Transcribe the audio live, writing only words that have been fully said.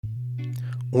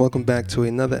Welcome back to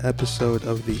another episode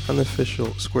of the unofficial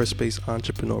Squarespace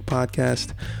Entrepreneur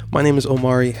Podcast. My name is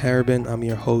Omari Haribin. I'm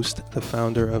your host, the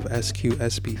founder of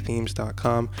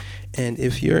SQSBthemes.com. And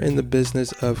if you're in the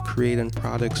business of creating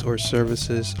products or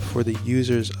services for the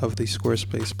users of the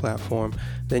Squarespace platform,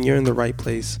 then you're in the right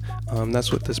place.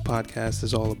 That's what this podcast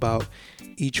is all about.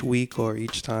 Each week or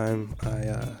each time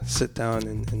I sit down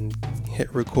and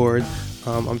hit record,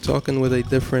 I'm talking with a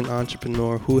different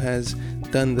entrepreneur who has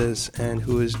done this and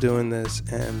who is doing this,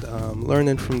 and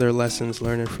learning from their lessons,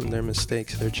 learning from their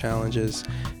mistakes, their challenges,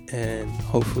 and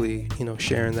hopefully,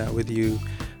 sharing that with you.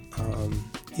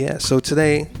 So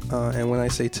today, and when I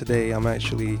say today, I'm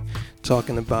actually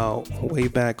talking about way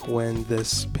back when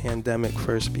this pandemic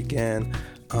first began.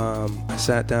 I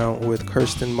sat down with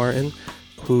Kerstin Martin,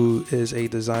 who is a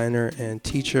designer and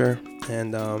teacher,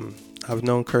 and I've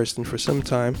known Kerstin for some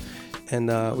time, and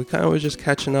we kind of were just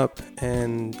catching up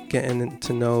and getting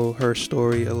to know her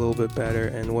story a little bit better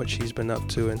and what she's been up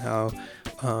to and how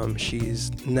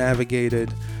she's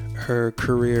navigated her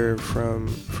career from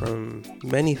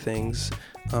many things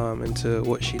into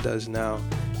what she does now.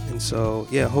 And so,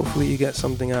 hopefully you get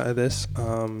something out of this.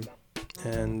 I'll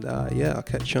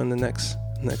catch you on the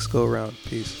next go around.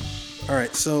 Peace. All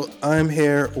right, so I'm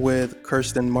here with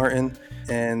Kerstin Martin,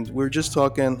 and we're just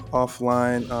talking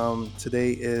offline.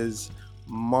 Today is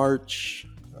March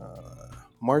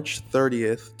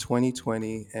 30th,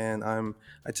 2020, and I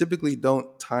typically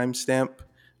don't timestamp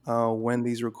when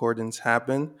these recordings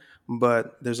happen,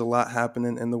 but there's a lot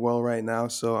happening in the world right now,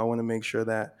 so I want to make sure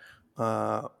that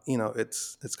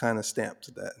it's kind of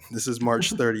stamped that this is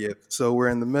March 30th. So we're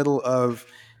in the middle of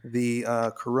the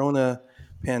Corona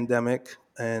pandemic,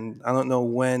 and I don't know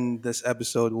when this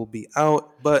episode will be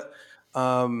out, but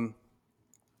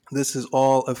this has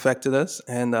all affected us.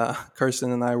 And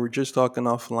Kerstin and I were just talking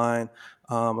offline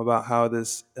about how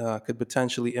this could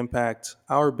potentially impact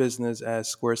our business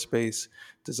as Squarespace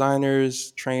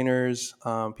designers, trainers,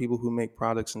 people who make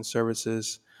products and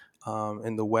services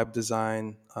in the web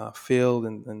design field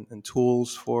and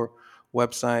tools for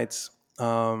websites.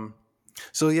 Kerstin,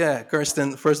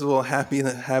 first of all, happy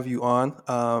to have you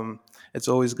on. It's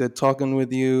always good talking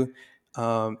with you.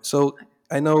 So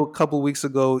I know a couple weeks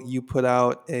ago you put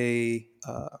out a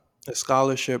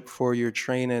scholarship for your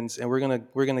trainings, and we're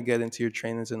gonna get into your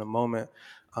trainings in a moment.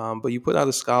 But you put out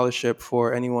a scholarship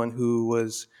for anyone who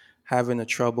was having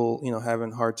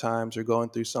having hard times or going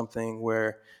through something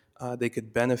where they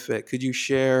could benefit. Could you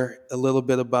share a little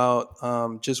bit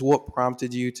about just what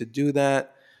prompted you to do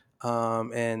that,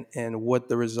 and what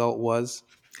the result was?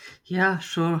 Yeah,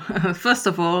 sure. First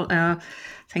of all,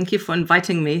 thank you for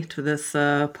inviting me to this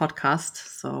podcast.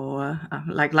 So,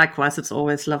 likewise, it's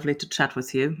always lovely to chat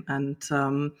with you. And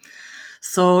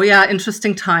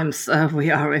interesting times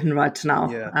we are in right now,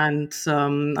 Yeah. and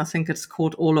I think it's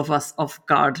caught all of us off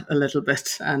guard a little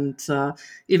bit. And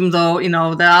even though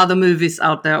there are other movies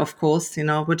out there, of course,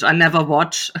 which I never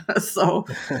watch, so.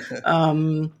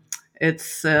 It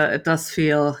does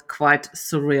feel quite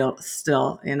surreal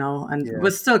still, and Yeah.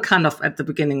 we're still kind of at the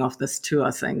beginning of this too,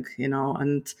 I think,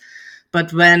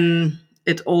 but when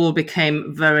it all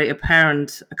became very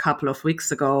apparent a couple of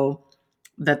weeks ago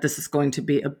that this is going to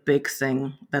be a big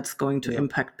thing that's going to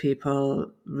impact people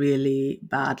really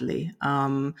badly.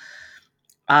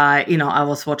 I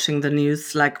was watching the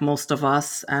news like most of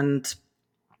us, and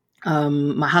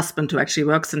my husband, who actually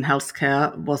works in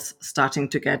healthcare, was starting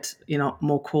to get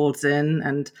more calls in,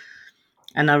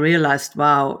 and I realized,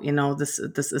 wow, this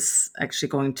is actually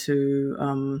going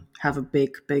to have a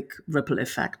big ripple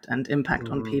effect and impact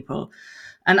on people.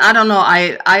 And I don't know,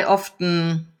 I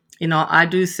often I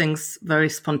do things very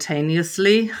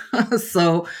spontaneously,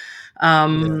 so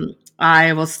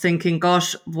I was thinking,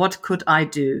 gosh, what could I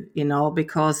do?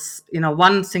 Because,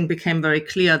 one thing became very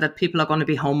clear, that people are going to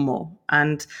be home more,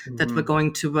 and that we're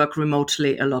going to work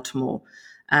remotely a lot more.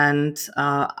 And,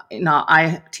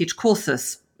 I teach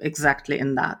courses exactly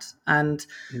in that. And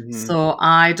so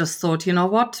I just thought, you know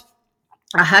what?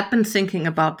 I had been thinking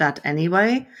about that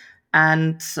anyway.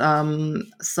 And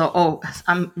I'm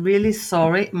really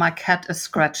sorry. My cat is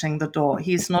scratching the door.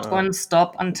 He's not going to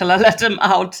stop until I let him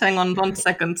out. Hang on 1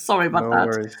 second. Sorry about No that.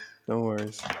 worries. No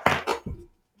worries.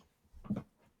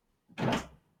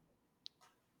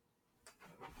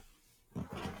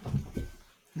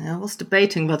 I was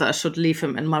debating whether I should leave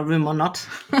him in my room or not.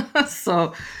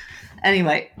 So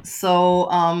anyway,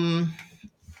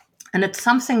 and it's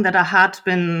something that I had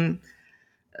been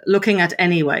looking at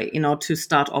anyway, to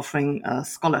start offering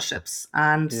scholarships.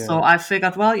 And so I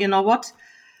figured, well, you know what?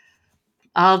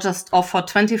 I'll just offer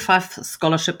 25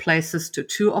 scholarship places to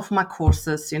 2 of my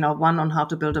courses, one on how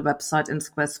to build a website in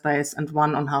Squarespace and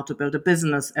one on how to build a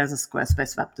business as a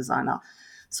Squarespace web designer.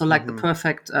 So like the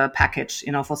perfect package,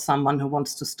 for someone who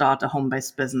wants to start a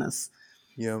home-based business.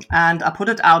 Yeah. And I put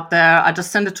it out there. I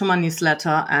just sent it to my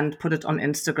newsletter and put it on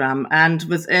Instagram. And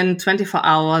within 24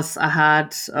 hours, I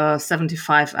had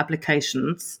 75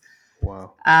 applications.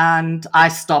 Wow. And I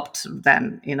stopped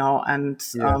then, and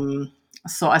Yeah.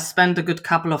 so I spent a good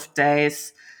couple of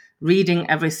days reading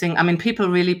everything. I mean, people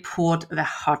really poured their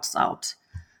hearts out.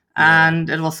 And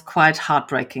it was quite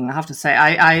heartbreaking, I have to say.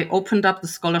 I opened up the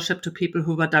scholarship to people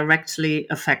who were directly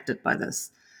affected by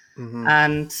this.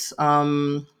 And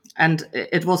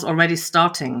it was already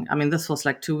starting. I mean, this was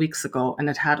like 2 weeks ago, and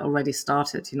it had already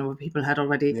started. People had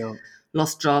already Yeah.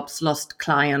 lost jobs, lost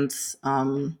clients,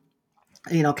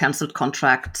 canceled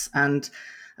contracts. And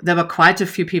there were quite a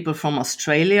few people from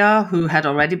Australia who had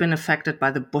already been affected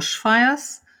by the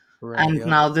bushfires. Right. And Yeah.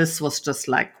 now this was just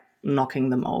like knocking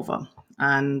them over.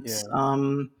 And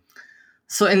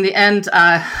so in the end,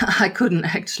 I couldn't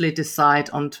actually decide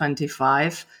on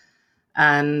 25.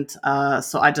 And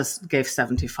so I just gave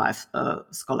 75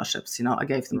 scholarships. I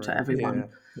gave them to Right. everyone.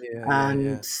 Yeah.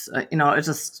 And it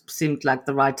just seemed like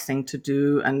the right thing to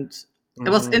do. And it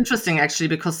was interesting actually,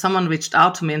 because someone reached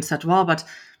out to me and said, well, but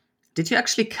did you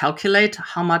actually calculate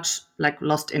how much like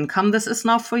lost income this is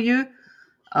now for you?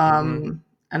 And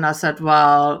I said,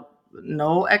 well,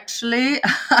 no, actually,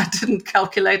 I didn't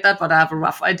calculate that, but I have a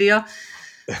rough idea.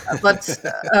 But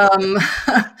um,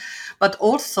 but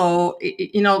also,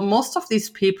 most of these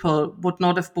people would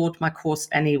not have bought my course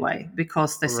anyway,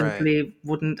 because they Right. simply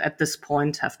wouldn't at this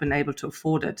point have been able to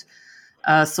afford it.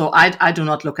 So I do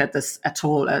not look at this at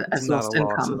all It's as not a lost loss at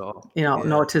income. all. No,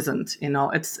 Yeah. it isn't.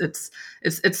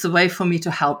 It's a way for me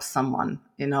to help someone.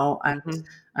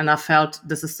 And I felt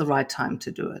this is the right time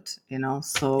to do it.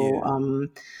 So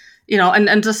Yeah.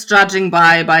 and just judging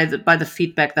by the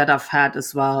feedback that I've had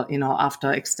as well.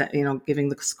 After giving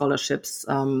the scholarships,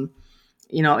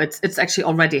 it's actually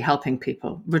already helping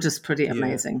people, which is pretty Yeah.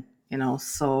 amazing.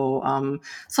 So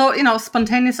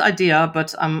spontaneous idea,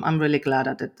 but I'm really glad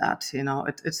I did that.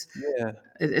 Yeah.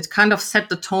 It kind of set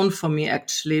the tone for me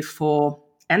actually for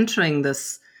entering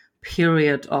this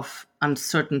period of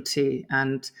uncertainty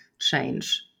and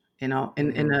change. In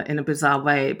a bizarre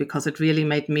way, because it really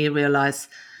made me realize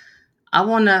I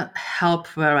want to help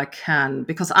where I can,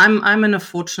 because I'm in a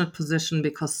fortunate position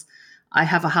because I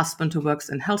have a husband who works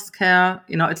in healthcare.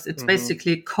 It's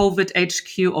basically COVID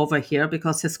HQ over here,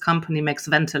 because his company makes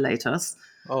ventilators.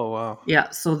 Oh, wow. Yeah,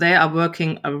 so they are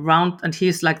working around, and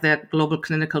he's like their global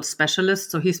clinical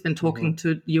specialist. So he's been talking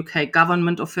to UK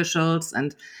government officials,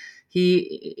 and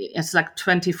it's like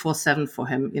 24/7 for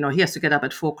him. He has to get up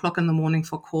at 4 o'clock in the morning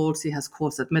for calls. He has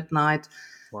calls at midnight,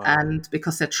 Wow. and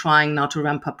because they're trying now to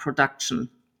ramp up production.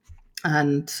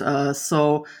 And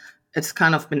so it's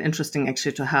kind of been interesting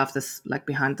actually to have this like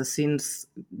behind the scenes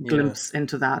Yeah. glimpse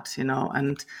into that.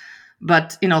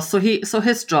 But so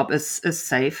his job is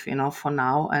safe, for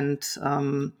now. And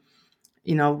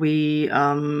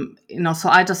so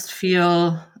I just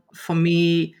feel, for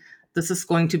me, this is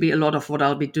going to be a lot of what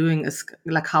I'll be doing, is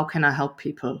like, how can I help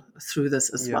people through this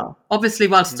as Yeah. well? Obviously,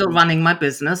 while still running my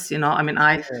business. I mean,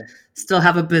 I Yeah. still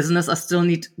have a business. I still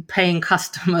need paying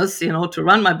customers, to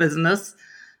run my business.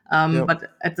 Yep.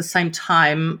 But at the same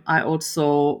time, I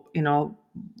also,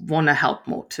 want to help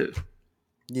more too.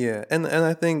 Yeah. And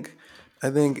I think I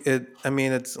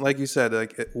mean, it's like you said,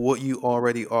 like what you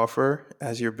already offer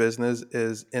as your business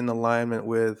is in alignment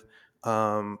with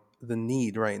the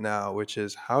need right now, which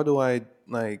is how do I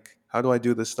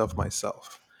do this stuff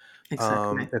myself?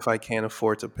 Exactly. If I can't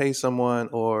afford to pay someone,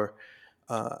 or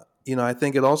I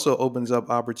think it also opens up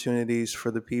opportunities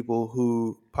for the people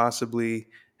who possibly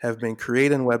have been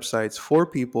creating websites for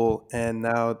people and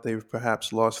now they've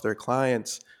perhaps lost their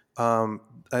clients. um,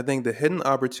 I think the hidden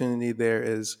opportunity there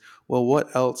is, well,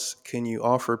 what else can you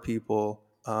offer people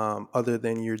other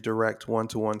than your direct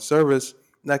one-to-one service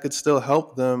that could still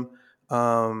help them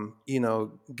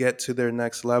get to their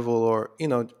next level, or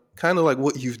kind of like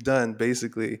what you've done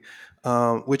basically,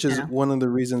 which is Yeah. one of the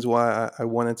reasons why I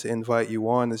wanted to invite you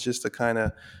on, is just to kind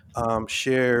of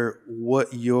share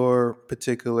what your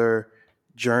particular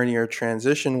journey or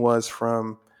transition was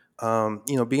from,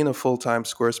 being a full-time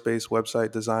Squarespace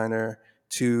website designer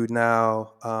to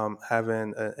now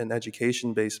having an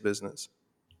education-based business.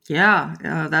 Yeah,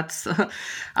 that's.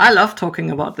 I love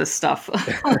talking about this stuff.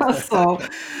 So,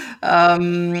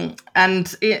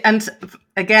 and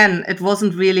again, it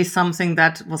wasn't really something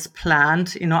that was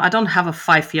planned. I don't have a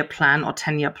 5-year plan or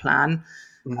 10-year plan.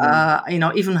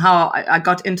 Even how I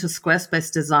got into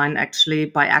Squarespace design actually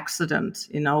by accident.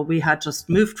 We had just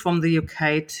moved from the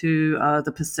UK to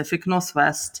the Pacific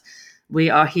Northwest. We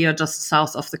are here just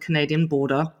south of the Canadian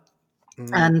border.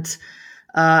 And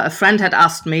a friend had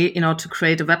asked me, to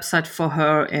create a website for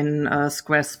her in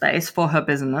Squarespace for her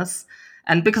business.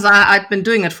 And because I'd been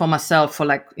doing it for myself for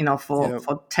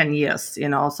for 10 years,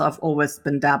 so I've always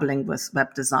been dabbling with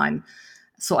web design.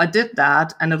 So I did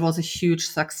that and it was a huge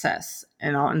success,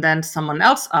 and then someone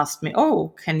else asked me,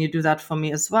 oh, can you do that for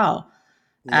me as well?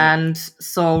 And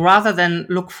so rather than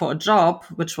look for a job,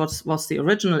 which was the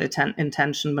original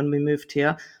intention when we moved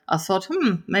here, I thought,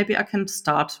 maybe I can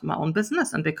start my own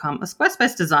business and become a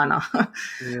Squarespace designer.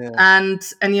 And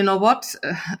you know what?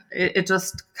 It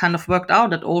just kind of worked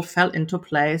out. It all fell into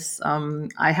place.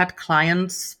 I had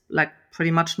clients like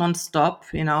pretty much nonstop,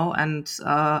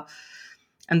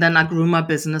 and then I grew my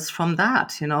business from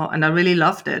that, and I really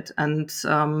loved it. And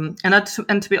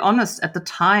to be honest, at the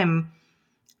time,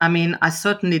 I mean, I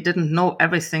certainly didn't know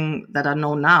everything that I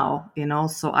know now,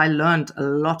 so I learned a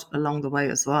lot along the way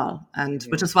as well. And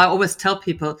which is why I always tell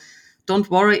people, don't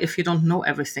worry if you don't know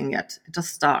everything yet.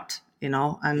 Just start,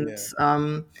 And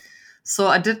so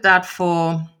I did that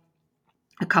for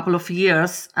a couple of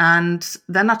years. And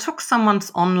then I took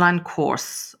someone's online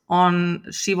course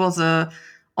she was a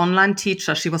online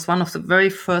teacher. She was one of the very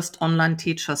first online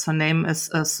teachers. Her name is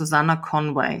Susanna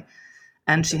Conway.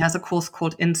 And she has a course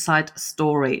called Inside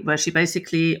Story, where she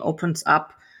basically opens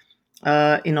up,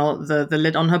 the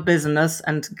lid on her business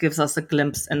and gives us a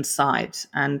glimpse inside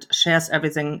and shares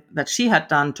everything that she had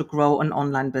done to grow an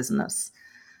online business.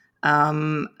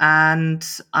 And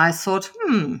I thought,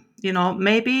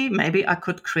 maybe I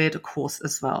could create a course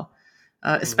as well.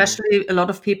 Especially a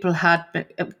lot of people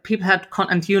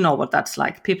and you know what that's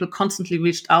like. People constantly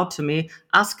reached out to me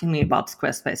asking me about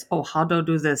Squarespace. Oh, how do I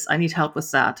do this? I need help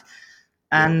with that.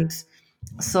 And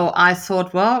so I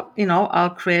thought, well,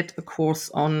 I'll create a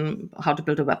course on how to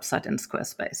build a website in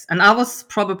Squarespace. And I was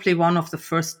probably one of the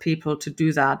first people to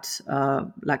do that, I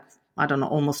don't know,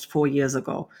 almost 4 years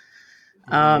ago.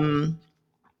 But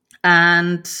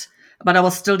I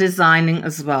was still designing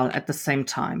as well at the same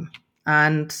time.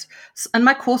 And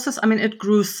my courses, I mean, it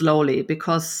grew slowly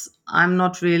because I'm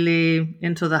not really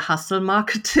into the hustle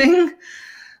marketing.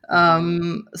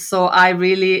 So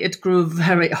it grew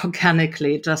very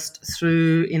organically just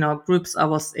through, groups I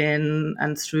was in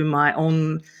and through my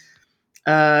own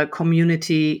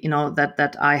community,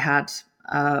 that I had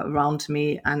around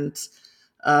me. And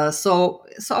so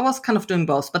I was kind of doing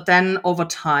both. But then over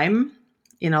time,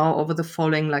 over the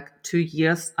following 2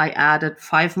 years, I added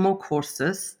 5 more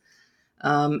courses,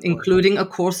 including a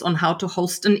course on how to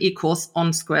host an e-course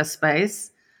on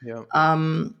Squarespace.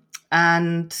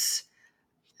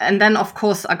 And then, of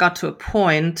course, I got to a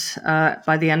point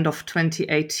by the end of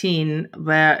 2018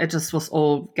 where it just was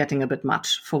all getting a bit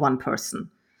much for one person,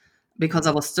 because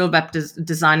I was still web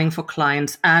designing for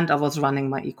clients and I was running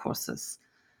my e-courses.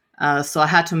 So I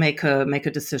had to make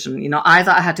a decision.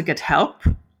 Either I had to get help,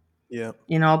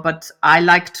 but I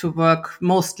like to work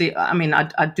mostly. I mean,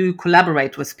 I do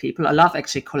collaborate with people. I love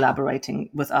actually collaborating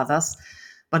with others.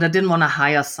 But I didn't want to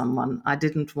hire someone. I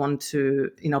didn't want to,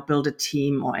 build a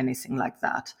team or anything like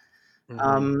that.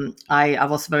 I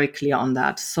was very clear on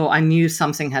that. So I knew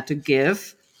something had to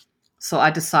give. So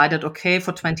I decided, okay,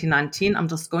 for 2019, I'm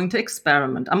just going to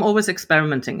experiment. I'm always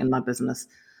experimenting in my business.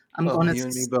 You and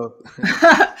me both.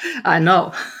 I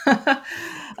know.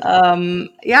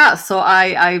 So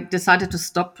I decided to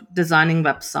stop designing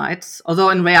websites,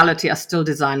 although in reality I still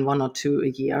design 1 or 2 a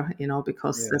year,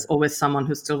 because there's always someone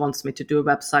who still wants me to do a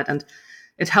website, and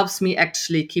it helps me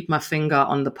actually keep my finger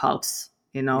on the pulse,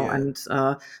 and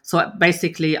so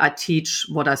basically I teach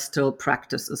what I still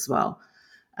practice as well.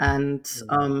 And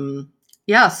so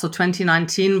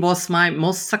 2019 was my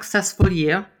most successful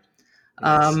year.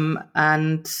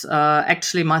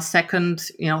 Actually my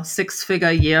second,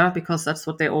 6-figure year, because that's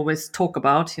what they always talk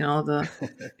about, the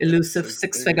elusive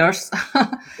 6 figures.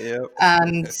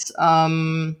 And so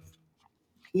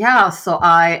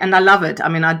I love it. I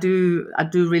mean, I do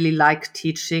really like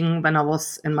teaching. When I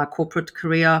was in my corporate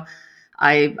career,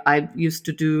 I used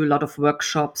to do a lot of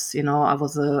workshops. I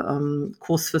was a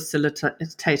course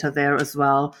facilitator there as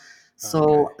well.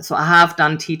 So I have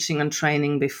done teaching and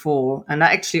training before, and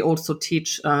I actually also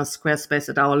teach Squarespace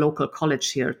at our local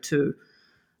college here too.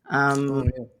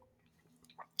 And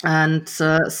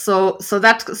so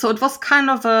it was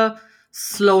kind of a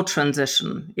slow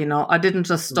transition. I didn't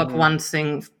just stop one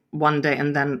thing one day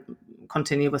and then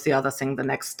continue with the other thing the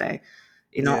next day.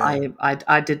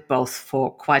 I did both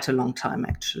for quite a long time,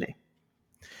 actually.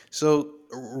 So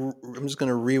I'm just going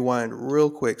to rewind real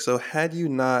quick. So had you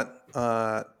not,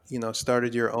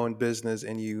 started your own business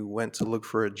and you went to look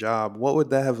for a job, what would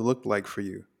that have looked like for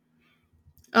you?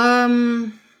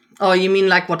 Um, oh, you mean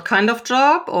like what kind of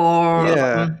job or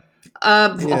Yeah,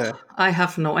 yeah, I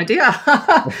have no idea.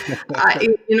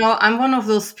 I'm one of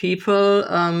those people.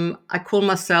 I call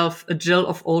myself a Jill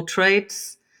of all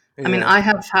trades. I mean,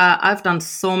 yeah. I've done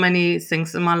so many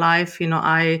things in my life.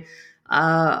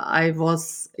 I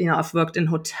was, I've worked in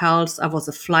hotels. I was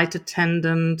a flight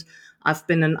attendant. I've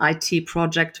been an IT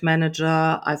project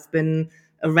manager. I've been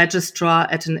a registrar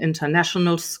at an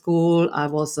international school. I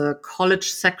was a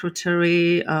college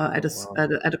secretary Oh, wow.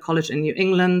 at a college in New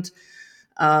England.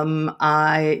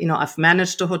 I've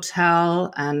managed a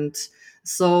hotel, and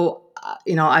so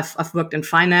I've worked in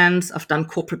finance. I've done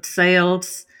corporate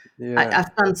sales. Yeah.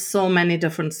 I've done so many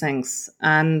different things,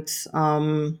 and so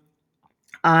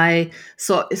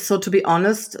to be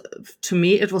honest, to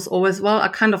me it was always, well, I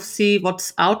kind of see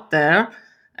what's out there,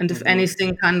 and if Mm-hmm.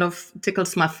 anything kind of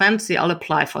tickles my fancy, I'll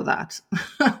apply for that.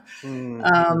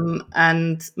 Mm,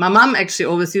 And my mom actually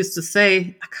always used to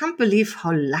say, I can't believe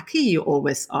how lucky you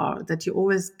always are that you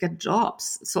always get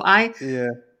jobs. yeah.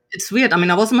 It's weird. I mean,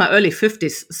 I was in my early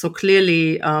 50s, so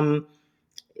clearly,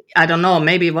 I don't know,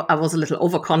 maybe I was a little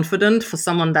overconfident for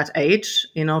someone that age,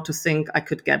 to think I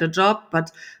could get a job,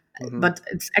 Mm-hmm. but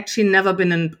it's actually never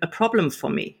been a problem for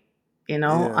me.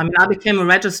 Yeah. I mean, I became a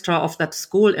registrar of that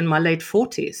school in my late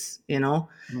 40s,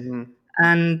 Mm-hmm.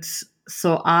 and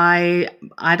so I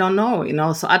don't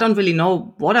know, so I don't really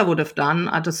know what I would have done.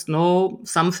 I just know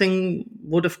something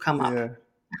would have come up. Yeah.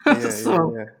 Yeah. Yeah.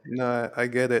 So Yeah. No, I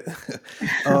get it.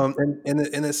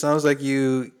 And it sounds like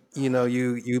you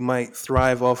might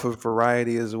thrive off of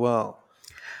variety as well.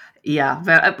 yeah,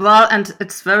 well, and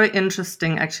it's very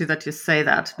interesting actually that you say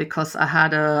that, because I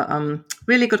had a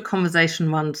really good conversation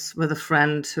once with a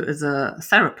friend who is a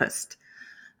therapist,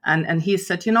 and he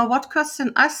said, you know what,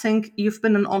 Kirsten, I think you've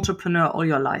been an entrepreneur all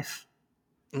your life,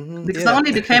 Mm-hmm. because I Yeah.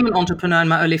 only became an entrepreneur in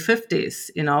my early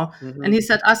 50s, and Mm-hmm. he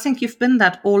said, I think you've been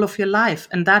that all of your life,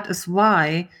 and that is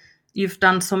why you've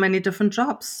done so many different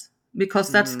jobs,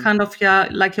 because that's Mm-hmm. kind of your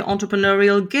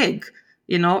entrepreneurial gig.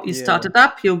 You start Yeah. it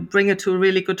up, you bring it to a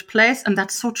really good place, and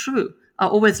that's so true. I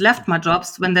always left my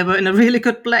jobs when they were in a really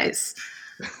good place,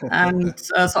 and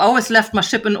so I always left my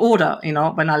ship in order,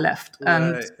 when I left,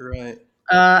 Right. Right.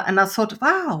 and I thought,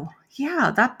 wow,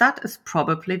 yeah, that is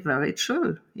probably very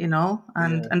true, Yeah.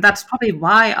 and that's probably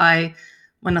why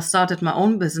when I started my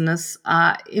own business,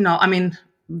 I mean,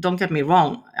 don't get me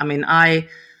wrong, I mean,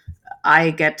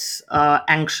 I get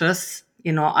anxious,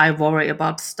 I worry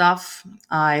about stuff.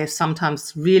 I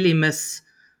sometimes really miss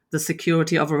the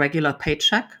security of a regular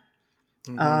paycheck,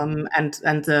 Mm-hmm.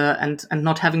 and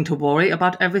not having to worry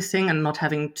about everything and not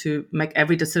having to make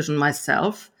every decision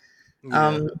myself.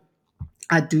 Yeah.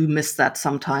 I do miss that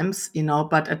sometimes,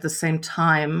 but at the same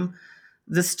time,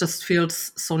 this just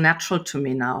feels so natural to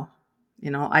me now.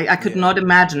 I could Yeah. not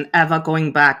imagine ever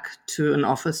going back to an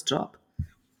office job.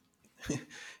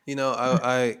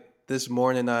 I this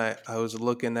morning I was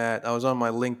on my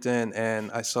LinkedIn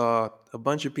and I saw a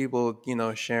bunch of people,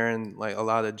 sharing like a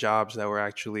lot of jobs that were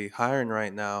actually hiring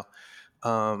right now.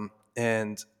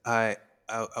 And I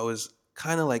was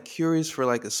kind of like curious for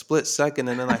like a split second,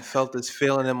 and then I felt this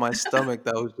feeling in my stomach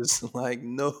that was just like,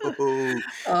 no, you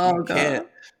Oh can't.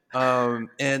 God.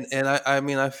 And I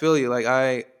mean, I feel you. Like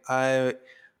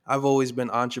I've always been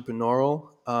entrepreneurial.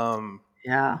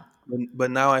 Yeah.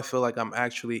 But now I feel like I'm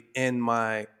actually in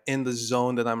the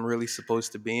zone that I'm really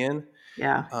supposed to be in.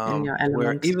 Yeah. In your Where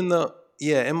element. even though,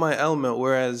 yeah, in my element,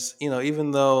 whereas,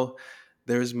 even though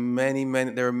there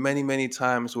are many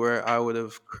times where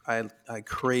I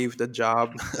craved a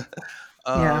job.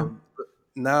 Yeah.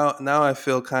 But now I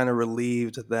feel kind of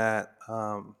relieved that,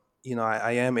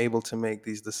 I am able to make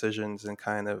these decisions and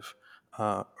kind of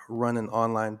run an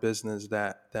online business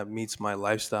that meets my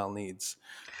lifestyle needs,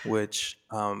 which,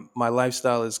 my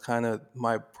lifestyle is kind of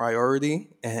my priority.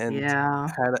 And Yeah.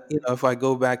 if I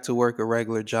go back to work a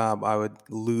regular job, I would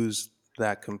lose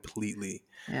that completely,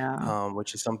 Yeah.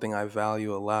 which is something I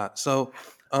value a lot. So,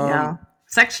 Yeah.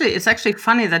 It's actually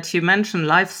funny that you mention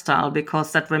lifestyle,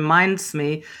 because that reminds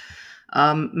me,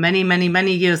 many, many,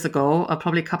 many years ago,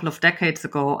 probably a couple of decades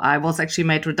ago, I was actually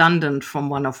made redundant from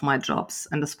one of my jobs.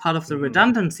 And as part of the mhm,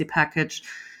 redundancy package,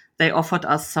 they offered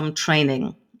us some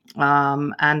training.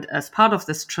 And as part of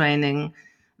this training,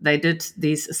 they did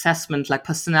these assessment, like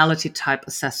personality type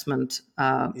assessment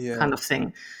yeah, kind of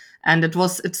thing. And it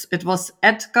was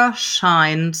Edgar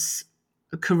Schein's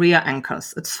career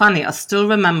anchors. It's funny, I still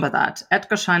remember that.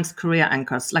 Edgar Schein's career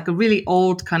anchors, like a really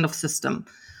old kind of system.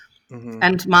 Mm-hmm.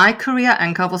 And my career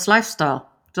anchor was lifestyle,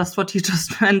 just what you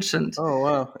just mentioned. Oh,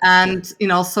 wow. And,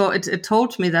 so it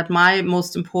told me that my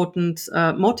most important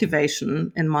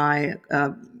motivation in my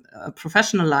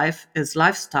professional life is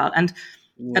lifestyle. And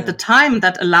at the Yeah. time,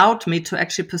 that allowed me to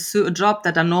actually pursue a job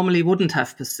that I normally wouldn't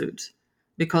have pursued,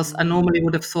 because I normally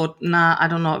would have thought, nah, I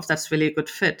don't know if that's really a good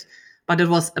fit. But it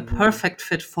was a Mm-hmm. perfect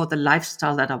fit for the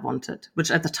lifestyle that I wanted,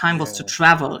 which at the time was to Yeah.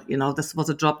 travel. This was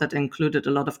a job that included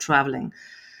a lot of traveling.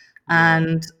 Yeah.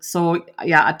 And so,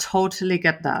 yeah, I totally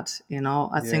get that.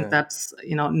 I think Yeah. that's,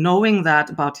 knowing that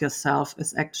about yourself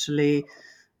is actually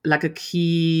like a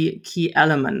key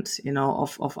element,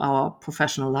 of our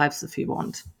professional lives, if you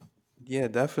want. Yeah,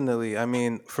 definitely. I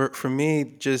mean, for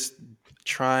me, just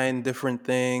trying different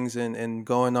things and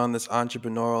going on this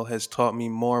entrepreneurial has taught me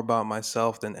more about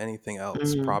myself than anything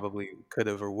else Mm, probably could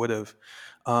have or would have.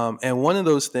 And one of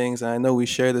those things, and I know we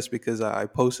share this because I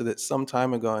posted it some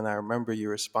time ago, and I remember you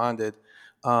responded.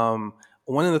 Um,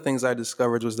 One of the things I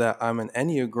discovered was that I'm an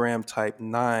Enneagram Type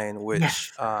 9, which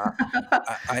yes.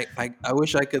 I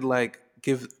wish I could like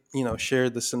give share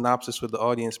the synopsis with the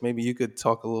audience. Maybe you could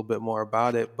talk a little bit more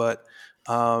about it, but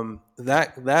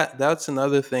that's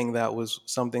another thing that was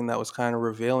something that was kind of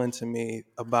revealing to me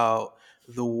about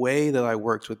the way that I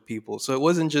worked with people. So it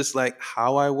wasn't just like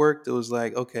how I worked; it was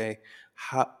like, okay,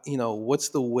 how what's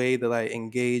the way that I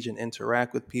engage and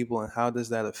interact with people, and how does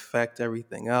that affect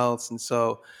everything else? And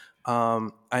so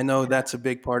I know that's a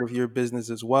big part of your business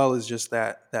as well, is just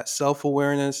that self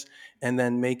awareness, and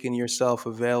then making yourself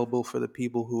available for the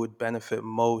people who would benefit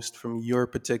most from your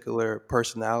particular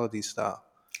personality style.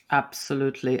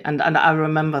 Absolutely. And I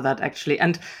remember that actually.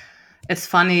 And it's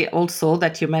funny also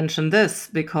that you mentioned this,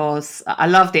 because I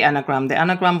love the Anagram. The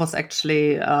Anagram was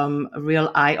actually a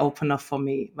real eye opener for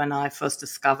me when I first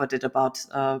discovered it about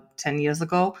 10 years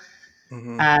ago.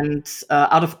 Hmm. And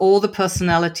out of all the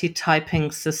personality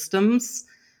typing systems,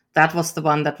 that was the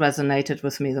one that resonated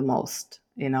with me the most.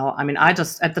 I mean, I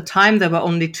just, at the time, there were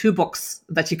only two books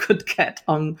that you could get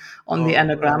on the Oh, right.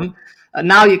 Enneagram.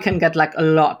 Now you can get like a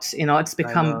lot. It's I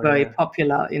become know. very Yeah.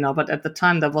 popular. But at the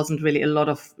time there wasn't really a lot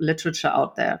of literature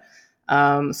out there.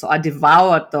 So I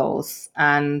devoured those,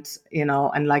 and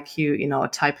like a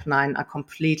type 9, I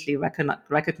completely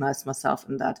recognize myself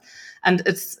in that. And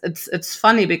it's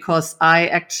funny because I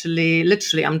actually,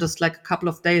 literally, I'm just like a couple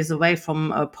of days away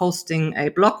from posting a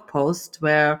blog post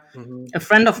where Hmm. a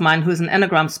friend of mine who's an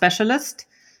Enneagram specialist,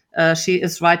 she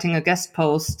is writing a guest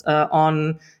post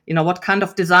on, what kind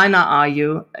of designer are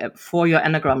you for your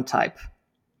Enneagram type.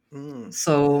 Mm. Yeah,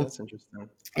 So that's interesting.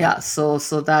 yeah, so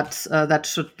that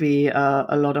should be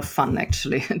a lot of fun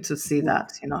actually to see W-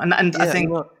 that, and I Yeah, think,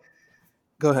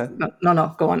 go ahead.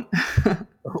 no, go on.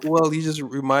 Well, you just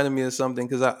reminded me of something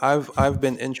because I've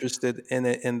been interested in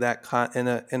it in that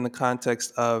in the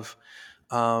context of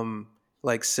um,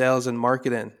 like sales and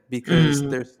marketing, because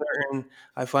Mm,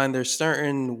 I find there's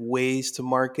certain ways to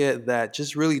market that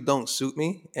just really don't suit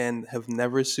me and have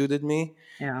never suited me.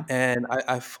 yeah. And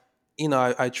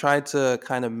I tried to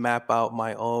kind of map out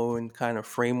my own kind of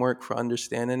framework for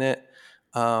understanding it.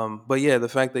 But yeah, the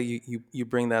fact that you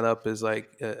bring that up is like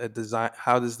a design.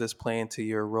 How does this play into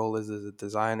your role as a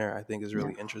designer? I think is Yeah.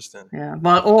 really interesting. Yeah.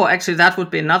 Well, actually, that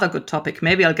would be another good topic.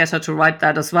 Maybe I'll get her to write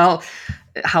that as well.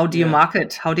 How do you Yeah.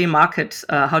 market? How do you market?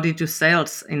 How do you do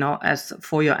sales? As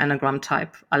for your Enneagram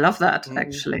type. I love that. Mhm.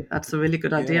 Actually, that's a really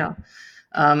good Yeah. idea.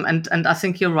 And I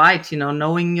think you're right.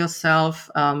 Knowing yourself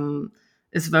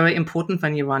is very important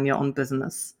when you run your own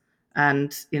business, and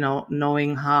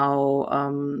knowing how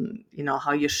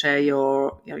how you share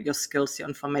your skills, your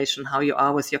information, how you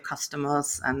are with your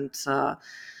customers, and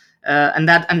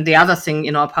the other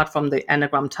thing, apart from the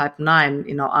Enneagram Type 9,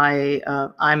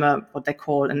 I'm a what they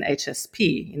call an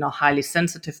HSP, highly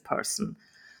sensitive person.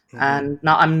 Hmm. And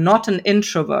now I'm not an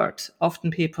introvert.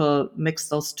 Often people mix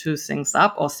those two things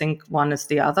up or think one is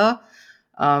the other.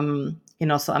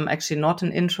 So I'm actually not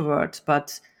an introvert,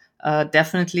 but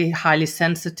definitely highly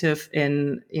sensitive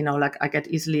in, like I get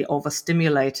easily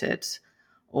overstimulated,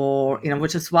 or, Hmm.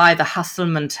 which is why the hustle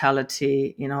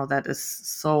mentality, that is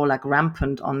so like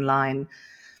rampant online,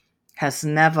 has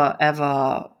never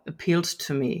ever appealed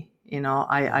to me.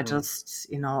 I Hmm. just,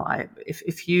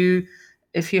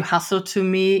 if you hustle to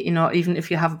me, even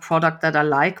if you have a product that I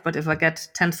like, but if I get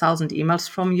 10,000 emails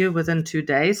from you within 2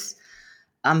 days,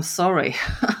 I'm sorry.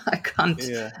 I can't,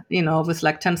 Yeah. with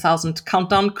like 10,000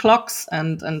 countdown clocks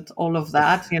and all of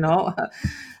that,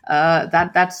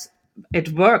 that's, it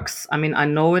works. I mean, I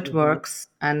know it Hmm. works,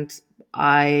 and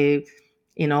I,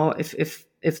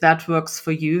 if that works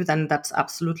for you, then that's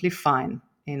absolutely fine.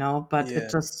 But Yeah.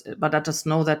 I just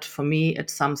know that for me,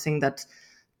 it's something that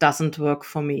doesn't work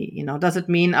for me. Does it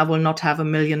mean I will not have $1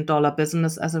 million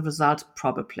business as a result?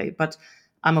 Probably, but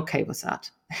I'm okay with that.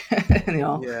 you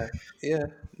know, Yeah, yeah.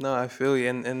 No, I feel you,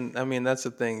 and I mean that's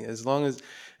the thing. As long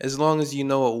as you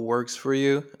know what works for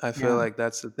you, I feel yeah. like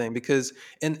that's the thing. Because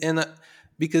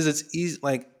because it's easy.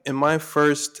 Like in my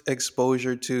first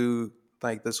exposure to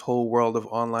like this whole world of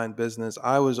online business,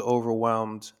 I was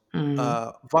overwhelmed,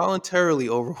 Mm, voluntarily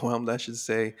overwhelmed, I should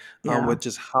say, yeah. with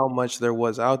just how much there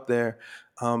was out there.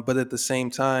 But at the same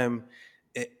time,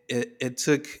 it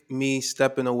took me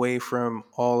stepping away from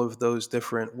all of those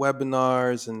different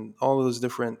webinars and all those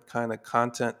different kind of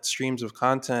content streams of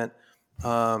content,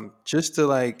 just to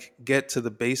like get to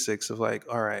the basics of like,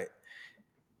 all right,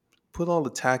 put all the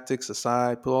tactics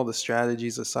aside, put all the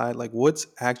strategies aside, like what's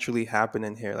actually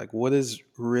happening here, like what is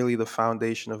really the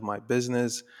foundation of my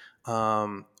business,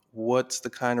 what's the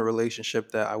kind of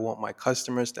relationship that I want my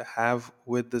customers to have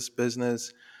with this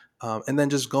business, and then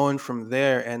just going from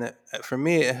there. And for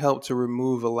me it helped to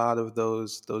remove a lot of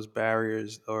those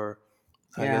barriers, or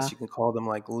I Yeah. guess you can call them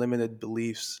like limited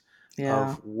beliefs of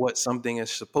Yeah. what something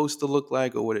is supposed to look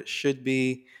like or what it should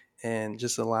be, and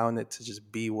just allowing it to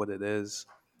just be what it is.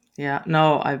 Yeah,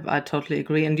 no, I totally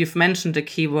agree. And you've mentioned a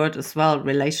key word as well,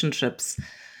 relationships.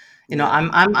 Yeah.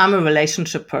 I'm a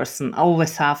relationship person,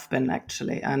 always have been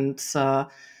actually. And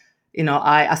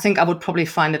I think I would probably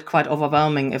find it quite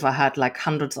overwhelming if I had like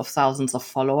hundreds of thousands of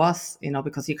followers,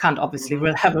 because you can't obviously Hmm.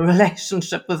 have a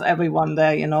relationship with everyone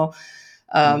there.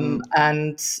 Hmm.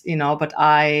 And but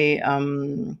I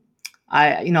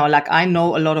like I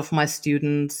know a lot of my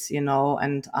students,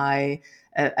 and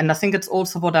I think it's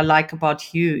also what I like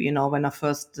about you, when I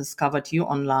first discovered you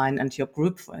online and your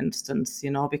group, for instance,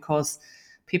 because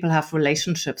people have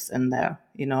relationships in there,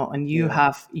 and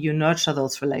Yeah. you nurture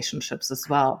those relationships as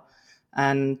well.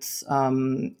 And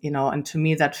and to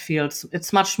me that feels,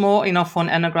 it's much more, for an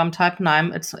Enneagram type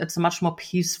 9, it's a much more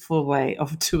peaceful way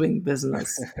of doing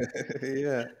business.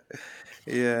 Yeah.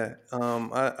 Yeah.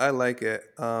 I like it.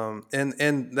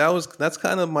 And that's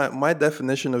kind of my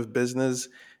definition of business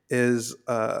is,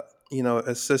 a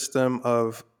system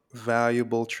of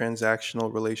valuable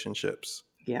transactional relationships.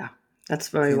 Yeah, that's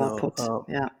very You well know, put.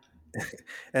 Yeah.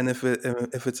 and if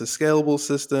it's a scalable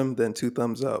system, then two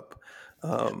thumbs up.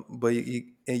 But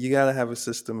you got to have a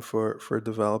system for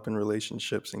developing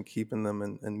relationships and keeping them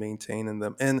and maintaining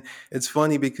them. And it's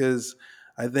funny because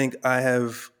I think I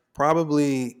have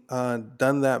probably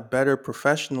done that better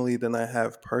professionally than I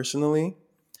have personally.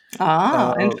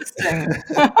 Ah, Uh, interesting.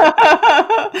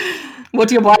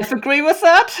 Would your wife agree with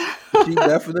that? she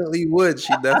definitely would.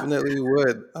 She definitely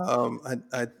would.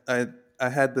 I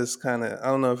had this kind of, I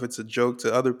don't know if it's a joke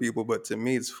to other people, but to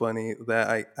me it's funny that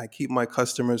I keep my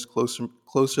customers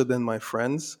closer than my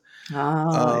friends.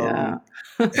 Ah, yeah.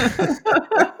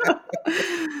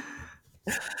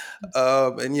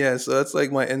 Um, and yeah, so that's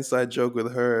like my inside joke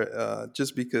with her,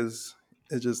 just because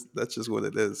that's just what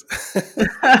it is.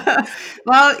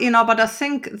 Well, but I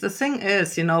think the thing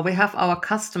is, we have our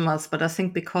customers, but I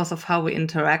think because of how we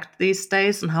interact these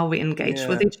days and how we engage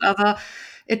with Yeah. each other,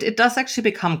 it does actually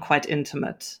become quite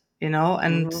intimate, Hmm.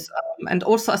 and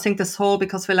also I think this whole,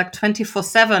 because we're like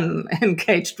 24/7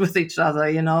 engaged with each other,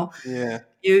 Yeah.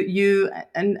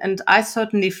 and I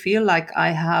certainly feel like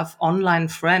I have online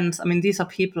friends. I mean, these are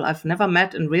people I've never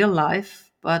met in real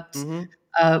life, but Hmm.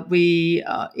 we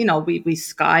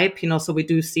Skype, so we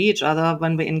do see each other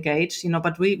when we engage,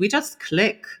 but we just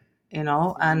click,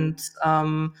 Hmm. and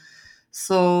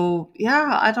so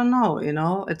yeah, I don't know,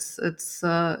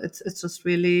 it's just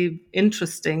really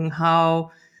interesting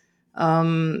how, I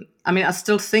mean, I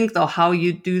still think though how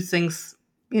you do things,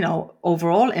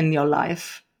 overall in your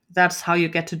life. That's how you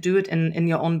get to do it in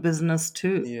your own business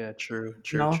too. Yeah. True.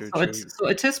 True. True. So True.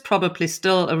 it is probably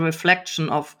still a reflection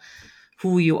of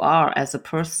who you are as a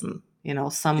person.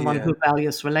 Someone Yeah. who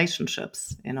values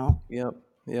relationships. Yep.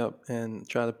 Yep. And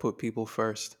try to put people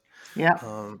first. Yeah,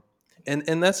 Um,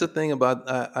 and that's the thing about,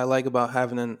 I like about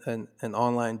having an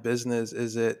online business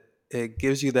is it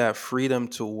gives you that freedom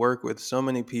to work with so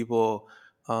many people,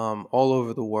 all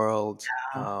over the world.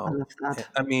 I love that.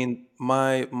 I mean,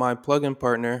 my plug-in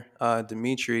partner,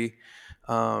 Dimitri,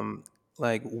 um,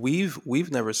 like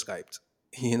we've never Skyped,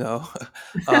 you know,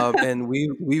 and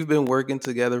we've been working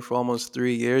together for almost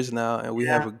 3 years now, and we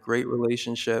Yeah, have a great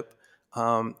relationship.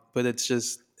 But it's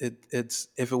just it's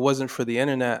if it wasn't for the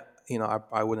internet,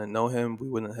 I wouldn't know him. We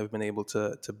wouldn't have been able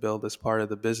to build this part of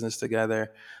the business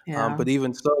together. yeah, But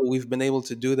even so, we've been able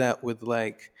to do that with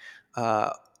like,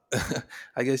 uh,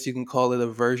 I guess you can call it a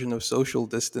version of social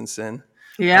distancing.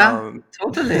 Yeah,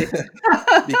 totally.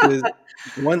 Because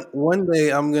one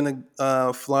day I'm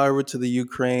gonna fly over to the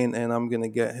Ukraine and I'm gonna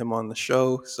get him on the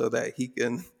show so that he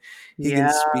can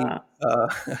Yeah, speak.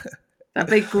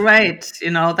 that'd be great.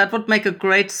 That would make a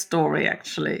great story,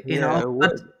 actually. Yeah, it But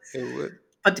would. It would.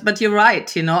 but you're right.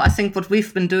 I think what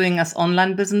we've been doing as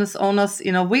online business owners,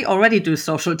 we already do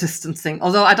social distancing.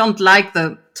 Although I don't like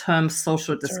the term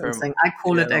social Term. distancing, I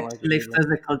call Yeah, I it don't like it actually either.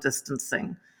 physical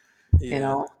distancing.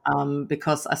 Yeah.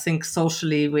 Because I think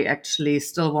socially we actually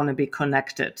still want to be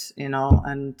connected.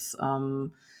 And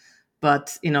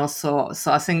but so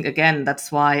I think again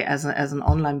that's why as an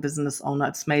online business owner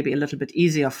it's maybe a little bit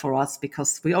easier for us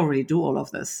because we already do all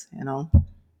of this.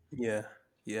 Yeah.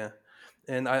 Yeah.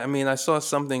 And I mean, I saw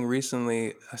something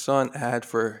recently. I saw an ad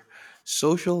for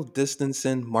social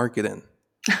distancing marketing.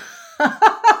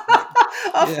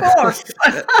 Of Yeah. course.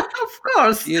 Of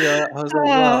course. I was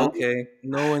like, wow, Uh, okay.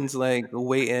 No one's like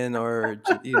waiting or,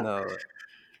 uh,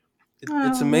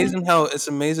 it's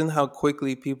amazing how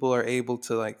quickly people are able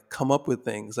to like come up with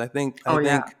things. I oh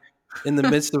yeah, think in the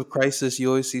midst of crisis, you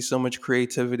always see so much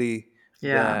creativity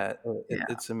yeah, that yeah.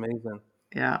 it's amazing.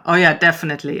 Yeah. Oh, yeah,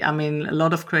 definitely. I mean, a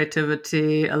lot of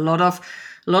creativity, a lot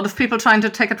of people trying to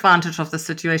take advantage of the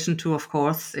situation too, of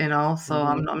course, So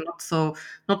Hmm. I'm not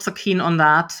so keen on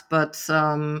that, but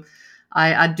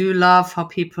I do love how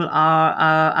people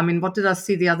are. I mean, what did I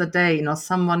see the other day?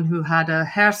 Someone who had a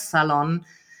hair salon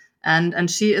and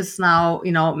she is now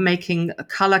making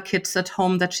color kits at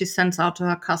home that she sends out to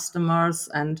her customers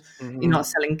and Hmm.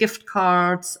 selling gift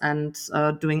cards and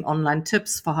doing online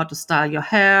tips for how to style your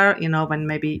hair when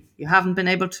maybe you haven't been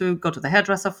able to go to the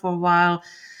hairdresser for a while.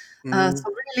 Hmm. So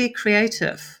really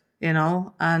creative,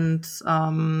 and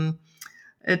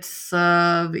it's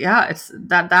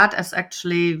that is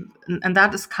actually, and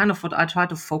that is kind of what I try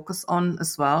to focus on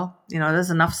as well. There's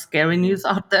enough scary Hmm. news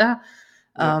out there.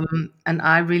 Yep. And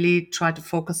I really try to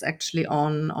focus actually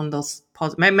on those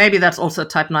maybe that's also a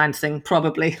type 9 thing,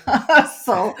 probably.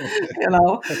 So, you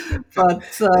know, but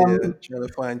Yeah, trying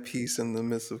to find peace in the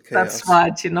midst of that's chaos.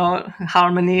 right,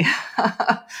 harmony.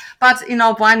 But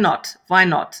why not? Why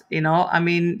not? I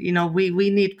mean, we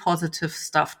need positive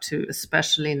stuff too,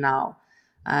 especially now.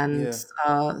 And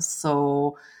Yeah.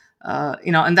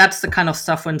 and that's the kind of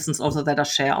stuff, for instance, also that I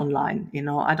share online.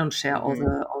 I don't share all Hmm.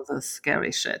 the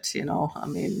scary shit. I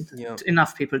mean, Yep.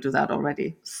 enough people do that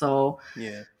already. So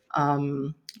Yeah.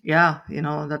 yeah,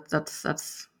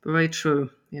 that's very true.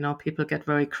 People get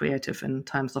very creative in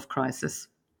times of crisis.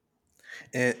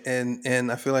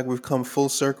 And I feel like we've come full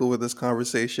circle with this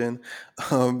conversation,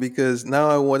 because now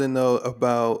I want to know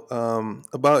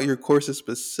about your courses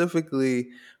specifically,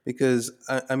 because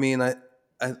I mean I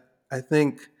I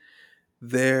think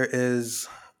there is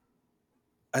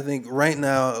I think right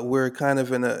now we're kind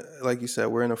of in a, like you said,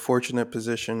 we're in a fortunate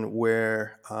position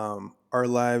where our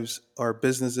lives, our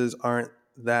businesses aren't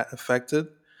that affected,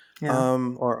 Yeah.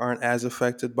 or aren't as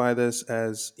affected by this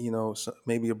as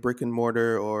maybe a brick and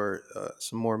mortar or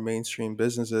some more mainstream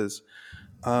businesses.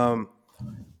 Um,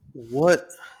 what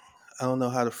I don't know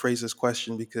how to phrase this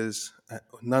question because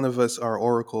none of us are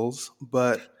oracles,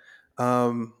 but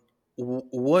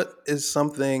what is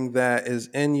something that is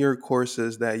in your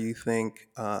courses that you think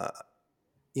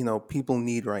people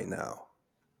need right now?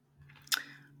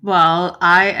 Well,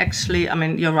 I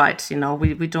mean, you're right.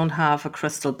 We don't have a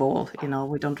crystal ball.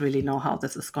 We don't really know how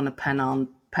this is going to pan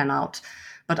out.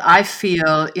 But I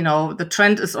feel, the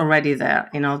trend is already there,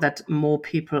 that more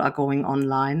people are going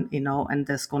online, and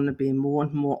there's going to be more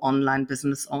and more online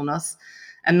business owners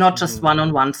and not just Hmm.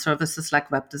 one-on-one services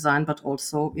like web design, but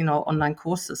also, online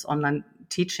courses, online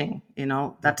teaching, Hmm.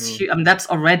 I mean, that's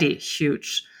already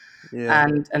huge. Yeah.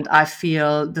 And I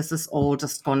feel this is all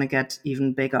just going to get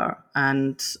even bigger.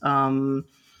 And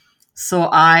so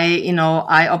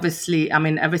I obviously, I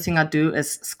mean, everything I do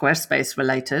is Squarespace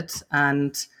related,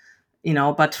 and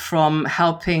but from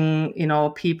helping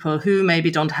people who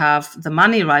maybe don't have the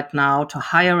money right now to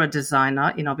hire a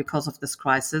designer, because of this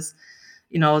crisis.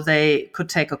 They could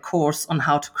take a course on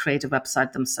how to create a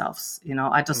website themselves.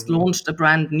 I just Hmm. launched a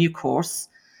brand new course,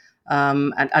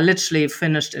 and I literally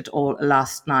finished it all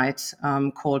last night,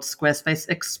 called Squarespace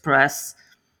Express,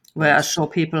 where I Nice. show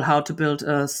people how to build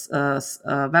a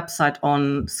website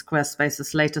on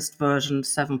Squarespace's latest version,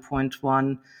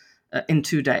 7.1, in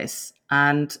 2 days.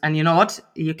 And you know what?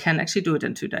 You can actually do it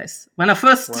in 2 days. When I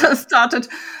first Wow. started,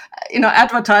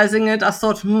 advertising it, I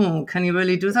thought, can you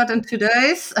really do that in 2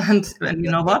 days? And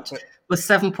you know what? With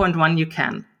 7.1, you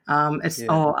can.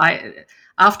 Yeah.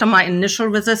 After my initial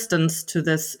resistance to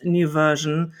this new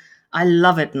version, I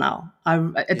love it now.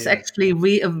 It's Yeah. actually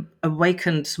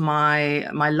reawakened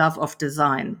my love of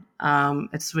design.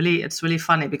 It's really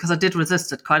funny because I did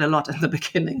resist it quite a lot in the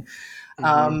beginning. Mm-hmm.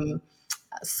 Um,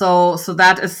 so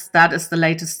that is the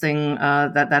latest thing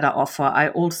that I offer. I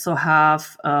also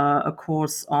have a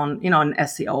course on an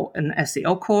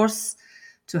SEO course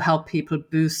to help people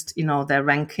boost their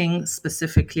ranking,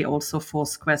 specifically also for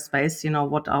Squarespace.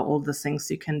 What are all the things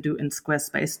you can do in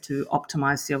Squarespace to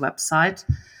optimize your website?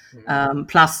 Mm-hmm.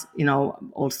 Plus,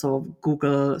 also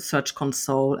Google Search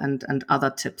Console and other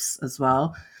tips as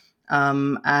well.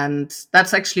 And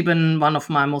that's actually been one of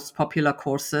my most popular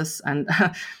courses. And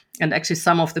and actually,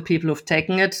 some of the people who've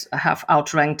taken it have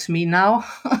outranked me now.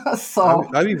 I've, So,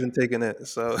 I've even taken it,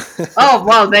 so oh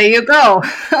well, there you go.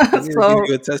 I need to give So,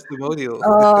 you a testimonial.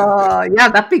 yeah,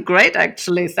 that'd be great.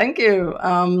 Actually, thank you.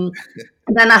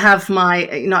 Then I have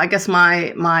I guess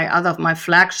my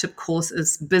flagship course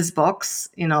is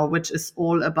BizBox, which is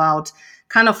all about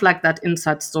kind of like that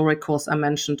inside story course I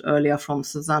mentioned earlier from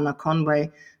Susanna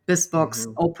Conway. BizBox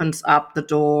Mm-hmm. opens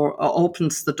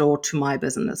the door to my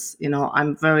business.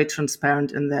 I'm very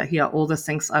transparent in there. Here are all the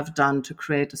things I've done to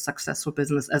create a successful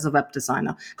business as a web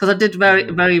designer. Because I did very,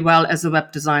 Mm-hmm. very well as a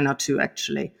web designer too,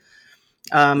 actually.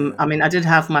 Yeah. I mean, I did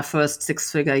have my first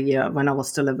six-figure year when I was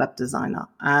still a web designer.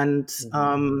 And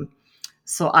Mm-hmm.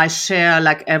 so I share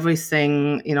like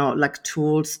everything, like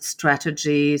tools,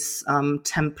 strategies,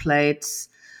 templates,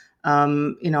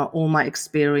 all my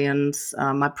experience,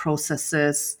 my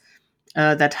processes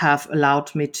that have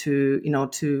allowed me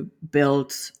to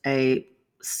build a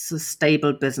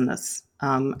stable business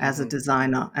as a Mm-hmm.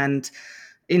 designer. And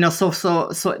so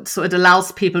it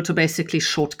allows people to basically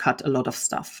shortcut a lot of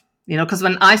stuff. Because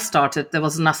when I started, there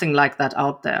was nothing like that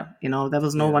out there. There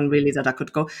was no Yeah. one really that I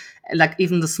could go. Like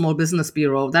even the Small Business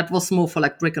Bureau, that was more for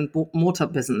like brick and mortar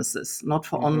businesses, not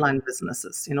for Mm-hmm. online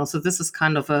businesses. So this is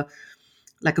kind of a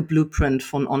blueprint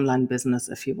for an online business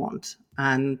if you want.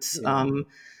 Yeah.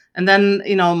 And then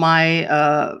my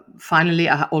finally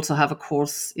I also have a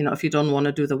course. If you don't want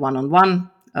to do the one-on-one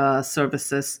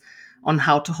services, on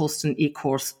how to host an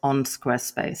e-course on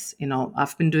Squarespace.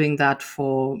 I've been doing that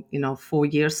for 4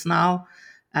 years now,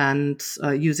 and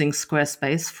using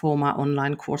Squarespace for my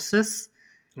online courses.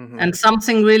 Mm-hmm. And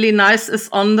something really nice is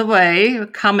on the way,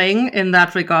 coming in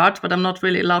that regard, but I'm not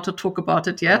really allowed to talk about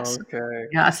it yet. Okay.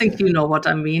 Yeah, I think you know what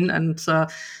I mean, and I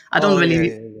don't Oh yeah, really,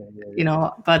 yeah, yeah, yeah,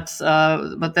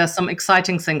 yeah. but there's some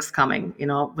exciting things coming,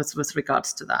 with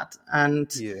regards to that. And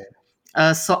Yeah.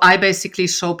 so I basically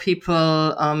show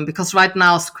people, because right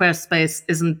now Squarespace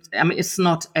isn't, I mean, it's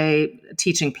not a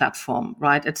teaching platform,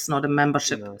 right? It's not a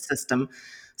membership No. system.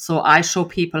 So I show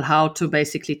people how to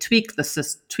basically tweak the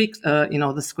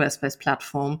Squarespace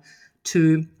platform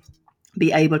to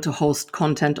be able to host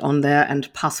content on there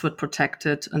and password protect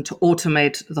it, and to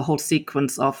automate the whole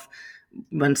sequence of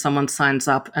when someone signs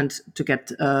up and to get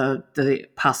the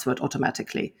password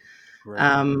automatically. Right.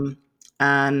 Um,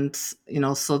 and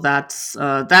so that's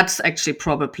actually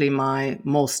probably my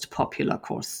most popular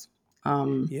course.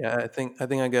 Um, Yeah, I think I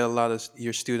get a lot of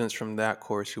your students from that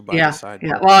course who buy the yeah, yeah.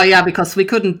 sidebar Well, yeah, plugin. because we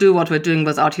couldn't do what we're doing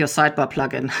without your sidebar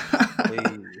plugin. Hey.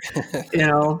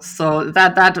 So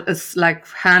that is like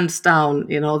hands down,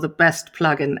 the best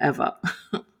plugin ever.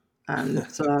 And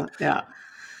yeah.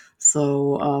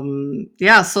 So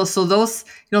so those,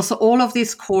 so all of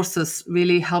these courses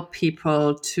really help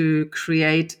people to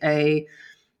create a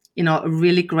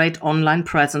really great online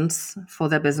presence for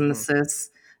their Mm-hmm.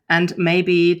 businesses, and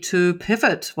maybe to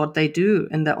pivot what they do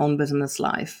in their own business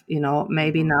life.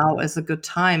 Maybe Mm-hmm. now is a good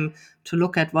time to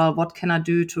look at, well, what can I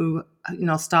do to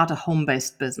start a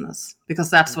home-based business, because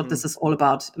that's what Mm-hmm. this is all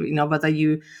about. Whether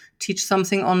you teach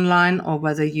something online or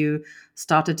whether you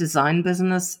start a design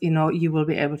business, you will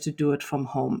be able to do it from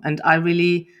home. And I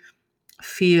really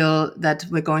feel that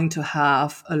we're going to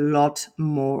have a lot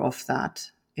more of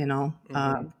that,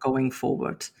 Mm-hmm. going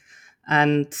forward.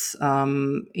 And,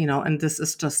 and this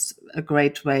is just a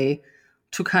great way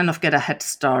to kind of get a head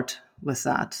start with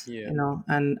that, Yeah.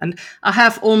 and I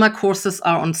have all my courses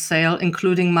are on sale,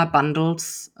 including my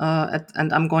bundles,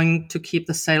 and I'm going to keep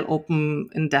the sale open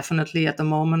indefinitely at the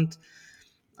moment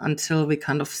until we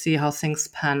kind of see how things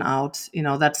pan out.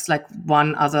 That's like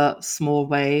one other small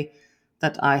way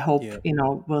that I hope, Yeah.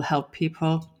 will help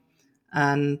people.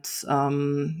 And,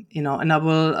 and I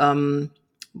will,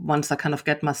 once I kind of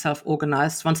get myself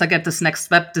organized, once I get this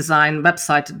next web design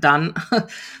website done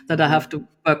that I Mm-hmm. have to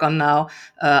work on now,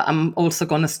 I'm also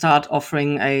going to start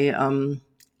offering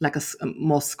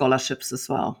more scholarships as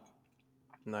well.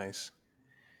 Nice.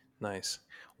 Nice.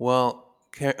 Well,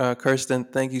 Kirsten,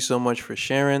 thank you so much for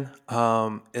sharing.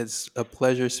 It's a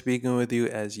pleasure speaking with you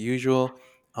as usual.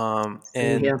 Same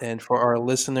And here. and for our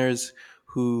listeners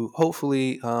who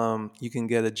hopefully you can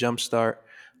get a jump start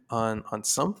on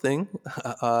something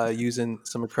using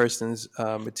some of Kirsten's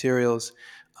materials.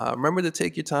 Remember to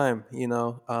take your time.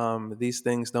 These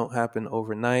things don't happen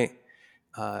overnight.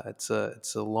 It's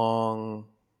a long,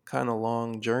 kind of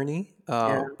long journey,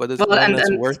 Yeah. but it's Well, one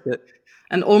that's worth it.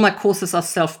 and all my courses are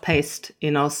self-paced,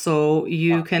 so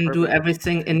you can do Perfect.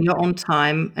 everything in your own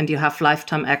time and you have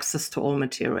lifetime access to all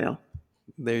material.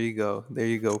 There you go. There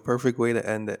you go. Perfect way to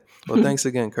end it. Well, thanks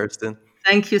again, Kirsten.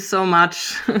 Thank you so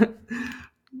much.